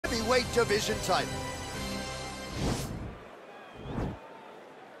heavyweight division title.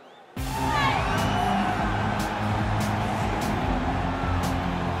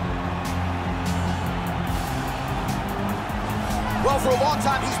 Well, for a long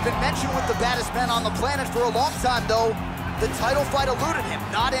time, he's been mentioned with the baddest men on the planet. For a long time, though, the title fight eluded him.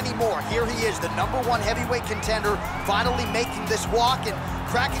 Not anymore. Here he is, the #1 heavyweight contender, finally making this walk and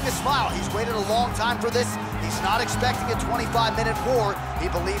cracking a smile. He's waited a long time for this. He's not expecting a 25-minute war. He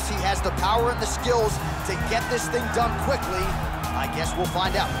believes he has the power and the skills to get this thing done quickly. I guess we'll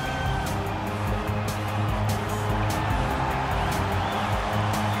find out.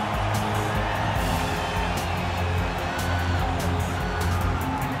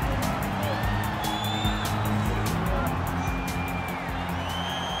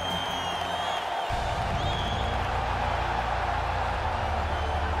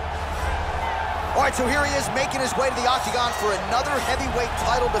 All right, so here he is making his way to the octagon for another heavyweight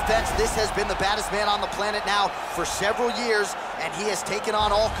title defense. This has been the baddest man on the planet now for several years, and he has taken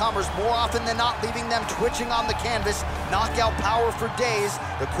on all comers more often than not, leaving them twitching on the canvas, knockout power for days.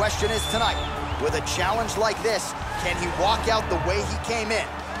 The question is tonight, with a challenge like this, can he walk out the way he came in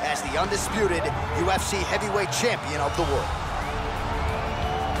as the undisputed UFC heavyweight champion of the world?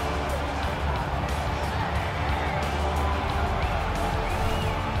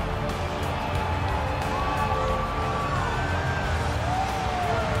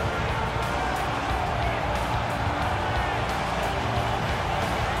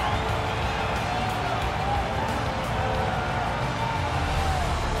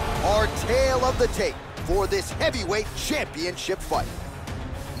 Our tale of the tape for this heavyweight championship fight.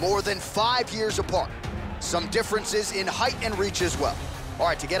 More than 5 years apart. Some differences in height and reach as well. All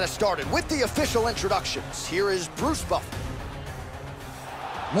right, to get us started with the official introductions, here is Bruce Buffer.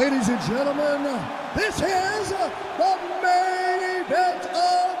 Ladies and gentlemen, this is the main event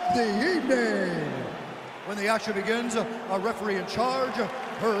of the evening. When the action begins, our referee in charge,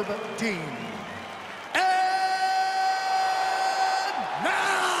 Herb Dean.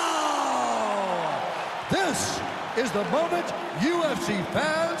 This is the moment UFC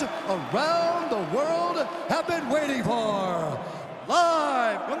fans around the world have been waiting for.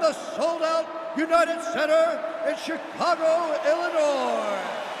 Live from the sold-out United Center in Chicago, Illinois.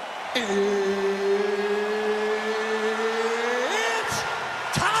 It's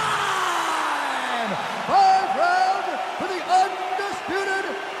time! 5 rounds for the undisputed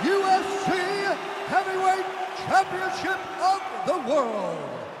UFC Heavyweight Championship of the world.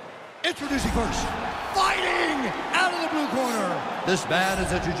 Introducing first, fighting out of the blue corner. This man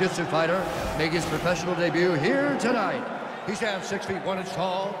is a jiu-jitsu fighter, making his professional debut here tonight. He stands 6 feet 1 inch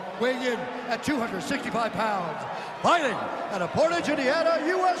tall, weighing in at 265 pounds. Fighting out of Portage, Indiana,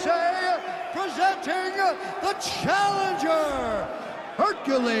 USA, presenting the challenger,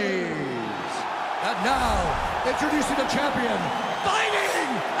 Hercules. And now, introducing the champion, fighting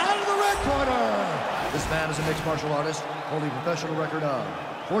out of the red corner. This man is a mixed martial artist, holding a professional record of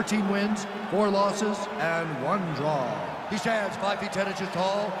 14 wins, 4 losses, and 1 draw. He stands 5 feet 10 inches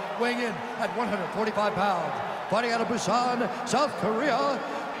tall, weighing in at 145 pounds. Fighting out of Busan, South Korea.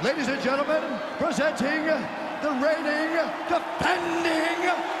 Ladies and gentlemen, presenting the reigning,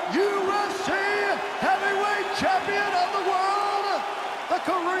 defending UFC heavyweight champion of the world, the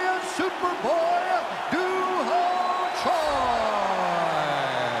Korean Superboy, Choi.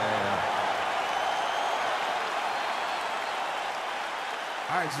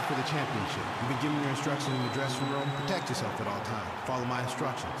 All right, this is for the championship. You've been given your instructions in the dressing room. Protect yourself at all times. Follow my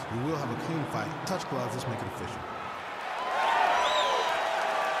instructions. We will have a clean fight. Touch gloves. Let's make it official.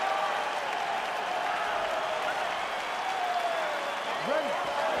 Ready.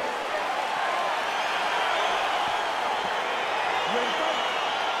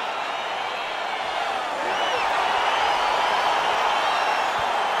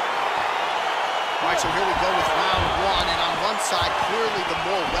 All right, so here we go with round 1, and on one side, clearly the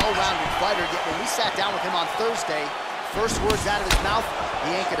more well-rounded fighter, yet when we sat down with him on Thursday, first words out of his mouth,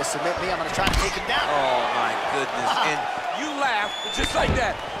 he ain't gonna submit me, I'm gonna try to take him down. Oh my goodness, and you laugh just like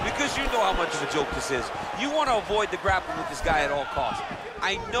that, because you know how much of a joke this is. You wanna avoid the grappling with this guy at all costs.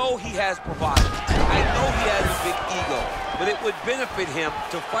 I know he has bravado, I know he has a big ego, but it would benefit him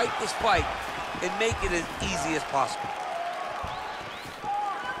to fight this fight and make it as easy as possible.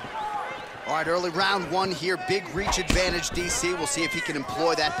 All right, early round 1 here, big reach advantage, DC. We'll see if he can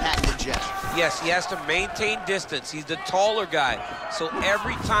employ that patented gesture. Yes, he has to maintain distance. He's the taller guy. So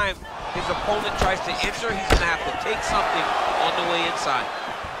every time his opponent tries to enter, he's gonna have to take something on the way inside.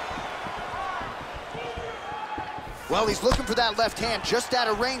 Well, he's looking for that left hand, just out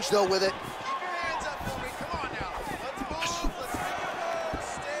of range though with it. Keep your hands up for me. Come on now. Let's move.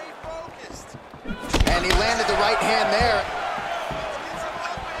 Let's stay focused. And he landed the right hand there.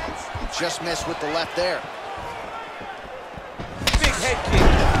 Just missed with the left there. Big head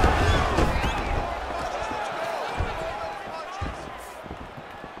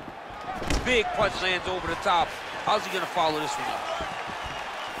kick. Big punch lands over the top. How's he gonna follow this one up?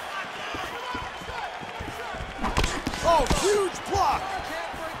 Oh, huge block.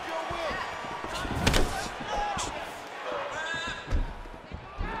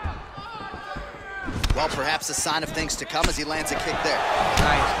 Well, perhaps a sign of things to come as he lands a kick there.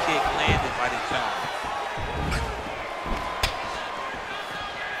 Nice kick landed by the jaw.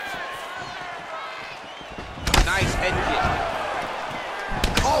 Nice head kick.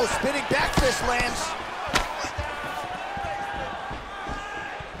 Oh, spinning back fist lands.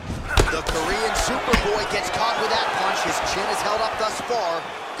 The Korean Superboy gets caught with that punch. His chin is held up thus far.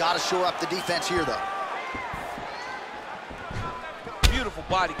 Got to shore up the defense here, though. Beautiful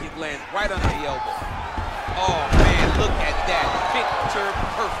body kick lands right under the elbow. Oh, man, look at that. Picture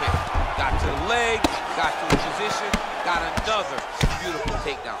perfect. Got to the leg, got to the position, got another beautiful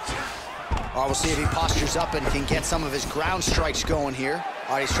takedown. All right, we'll see if he postures up and can get some of his ground strikes going here.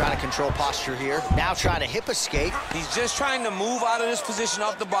 All right, he's trying to control posture here. Now trying to hip escape. He's just trying to move out of this position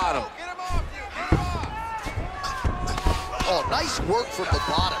off the bottom. Oh, nice work from the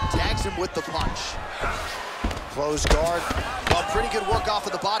bottom. Tags him with the punch. Close guard. Well, pretty good work off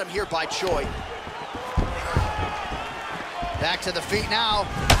of the bottom here by Choi. Back to the feet now.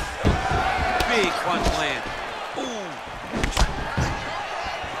 Big punch land. Ooh.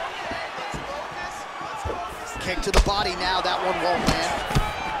 Kick to the body now. That one won't land.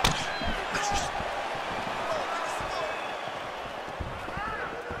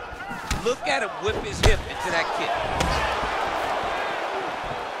 Look at him whip his hip into that kick.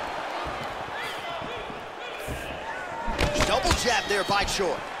 Double jab there by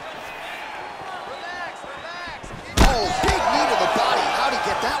Choi. Oh, big knee to the body. How'd he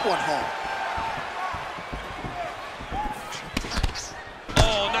get that one home?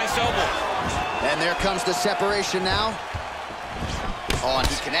 Oh, nice elbow. And there comes the separation now. Oh, and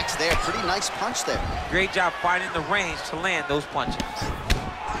he connects there. Pretty nice punch there. Great job finding the range to land those punches.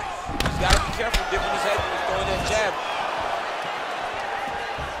 He's got to be careful dipping his head when he's throwing that jab.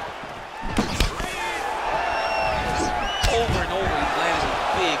 Over and over, he's landing a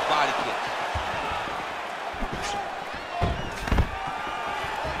big body kick.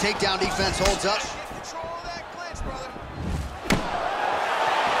 Takedown defense holds up.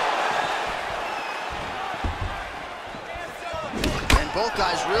 And both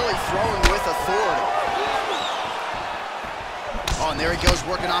guys really throwing with authority. Oh, and there he goes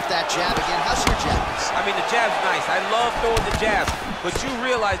working off that jab again. How's your jab? I mean, the jab's nice. I love throwing the jab. But you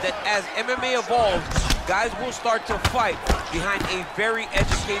realize that as MMA evolves, guys will start to fight behind a very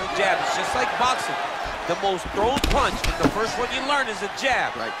educated jab. It's just like boxing. The most thrown punch, and the first one you learn is a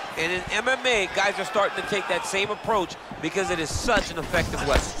jab. Right. And in MMA, guys are starting to take that same approach because it is such an effective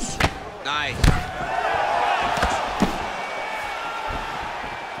weapon. Nice.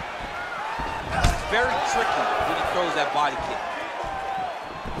 Very tricky when he throws that body kick.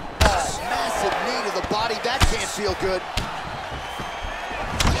 Oh, massive knee to the body. That can't feel good.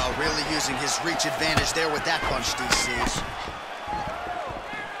 Well, really using his reach advantage there with that punch, DC.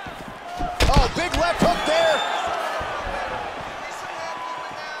 Oh, big left hook there.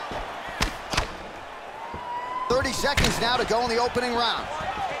 .30 seconds now to go in the opening round.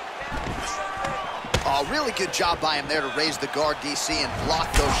 Oh, really good job by him there to raise the guard, DC, and block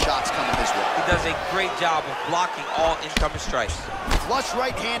those shots coming his way. He does a great job of blocking all incoming strikes. Flush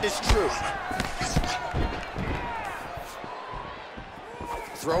right hand is true.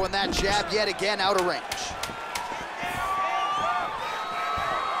 Throwing that jab yet again out of range.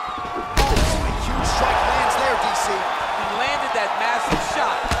 Strike lands there, DC. He landed that massive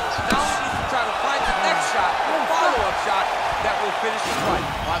shot. Now he needs to try to find the next shot, follow-up shot, that will finish the fight.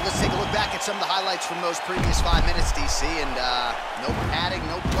 All right, let's take a look back at some of the highlights from those previous 5 minutes, DC, and no padding,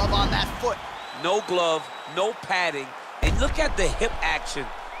 no glove on that foot. No glove, no padding, and look at the hip action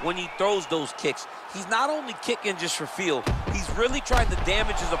when he throws those kicks. He's not only kicking just for feel, he's really trying to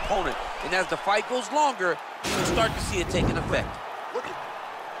damage his opponent, and as the fight goes longer, you'll start to see it taking effect. Look at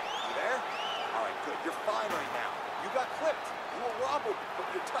you there? All right, good. You're fine right now. You got clipped. You were wobbled, but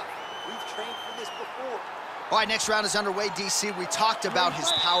you're tough. We've trained for this before. All right, next round is underway, DC. We talked about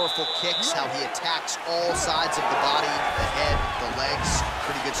his powerful kicks, how he attacks all sides of the body, the head, the legs.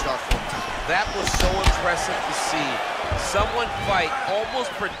 Pretty good start for him. That was so impressive to see. Someone fight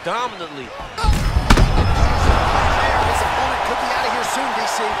almost predominantly. His opponent could be out of here soon,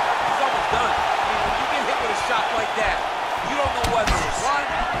 DC. He's almost done. I mean, when you get hit with a shot like that, you don't know whether to run,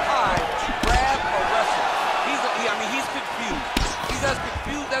 hide, grab, or wrestle.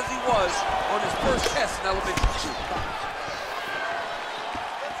 chest in elementary school.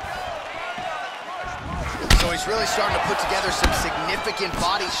 So he's really starting to put together some significant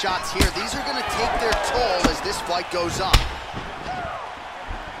body shots here. These are going to take their toll as this fight goes on.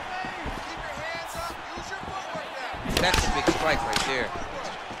 That's a big strike right there.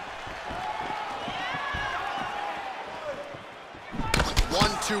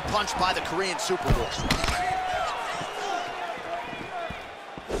 One-two punch by the Korean Superboy.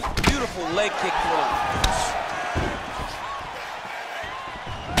 Beautiful leg kick throw.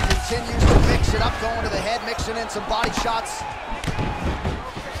 Continues to mix it up, going to the head, mixing in some body shots.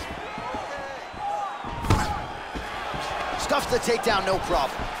 Stuffs the takedown, no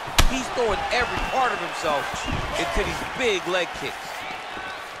problem. He's throwing every part of himself into these big leg kicks.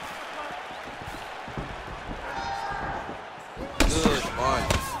 Good punch.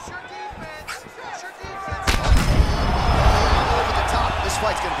 Over the top. This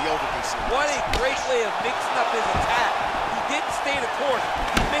fight's going to be over, DC. What a great way of mixing up his attack. He didn't stay the course.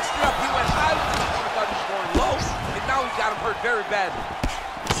 He mixed it up. He went high with the he thought he was going low, and now he's got him hurt very badly.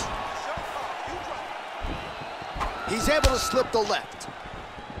 He's able to slip the left.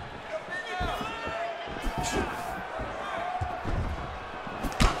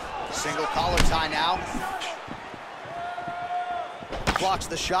 Single collar tie now. Blocks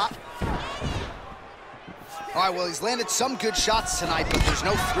the shot. All right, well, he's landed some good shots tonight, but there's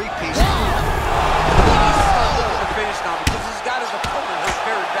no three-piece. He's looking to finish now because he's got his opponent hurt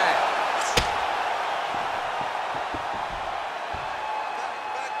very bad.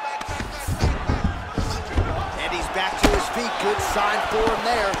 And he's back to his feet. Good sign for him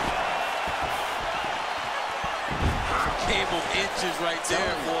there. Came on inches right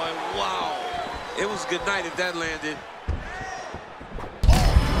there, boy. Wow. It was a good night if that landed.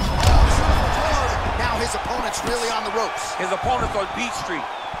 Now his opponent's really on the ropes. His opponent's on Beat Street.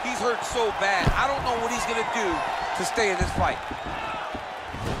 He's hurt so bad. I don't know what he's going to do to stay in this fight.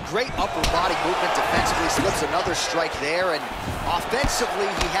 Great upper body movement defensively, slips another strike there, and offensively,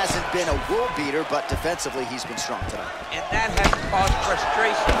 he hasn't been a world beater, but defensively, he's been strong tonight. And that has caused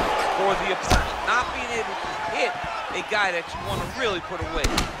frustration for the opponent, not being able to hit a guy that you want to really put away.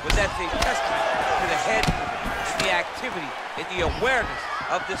 But that's a testament to the head movement, and the activity, and the awareness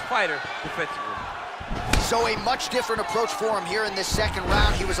of this fighter defensively. So a much different approach for him here in this second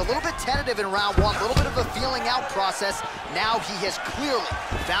round. He was a little bit tentative in round one, a little bit of a feeling out process. Now he has clearly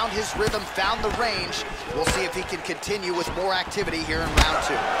found his rhythm, found the range. We'll see if he can continue with more activity here in round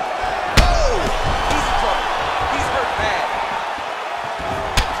two. Oh! He's in trouble. He's hurt bad.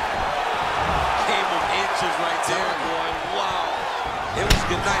 Came on inches right there, boy. Wow. It was a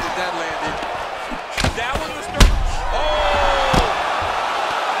good night if that landed. That one was oh!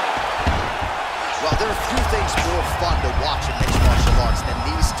 Well, there are a few things more fun to watch in mixed martial arts than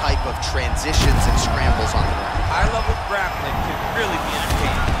these type of transitions and scrambles on the ground. High-level grappling can really be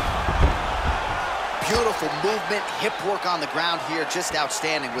entertaining. Beautiful movement, hip work on the ground here, just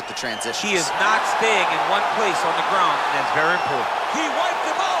outstanding with the transitions. He is not staying in one place on the ground, and that's very important. He wiped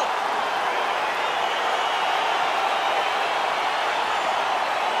him out!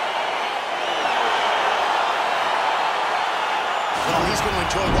 Well, he's going to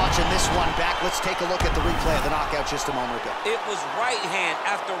enjoy watching this one back. Let's take a look at the replay of the knockout just a moment ago. It was right hand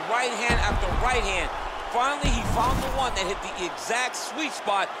after right hand after right hand. Finally, he found the one that hit the exact sweet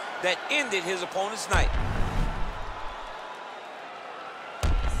spot that ended his opponent's night.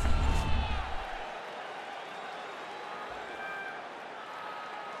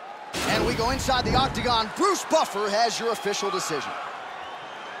 And we go inside the octagon. Bruce Buffer has your official decision.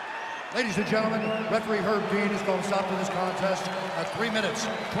 Ladies and gentlemen, referee Herb Dean has called a stop to this contest at 3 minutes,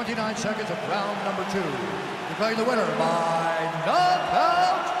 29 seconds of round number 2. Declaring the winner by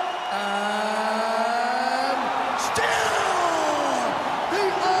knockout and still the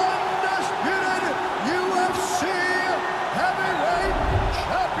undisputed UFC heavyweight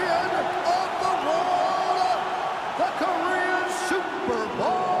champion of the world, the Korean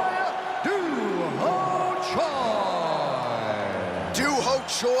Superboy, Doo-Ho Choi. Doo-Ho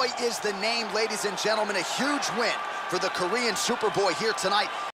Choi is the name, ladies and gentlemen. A huge win for the Korean Superboy here tonight.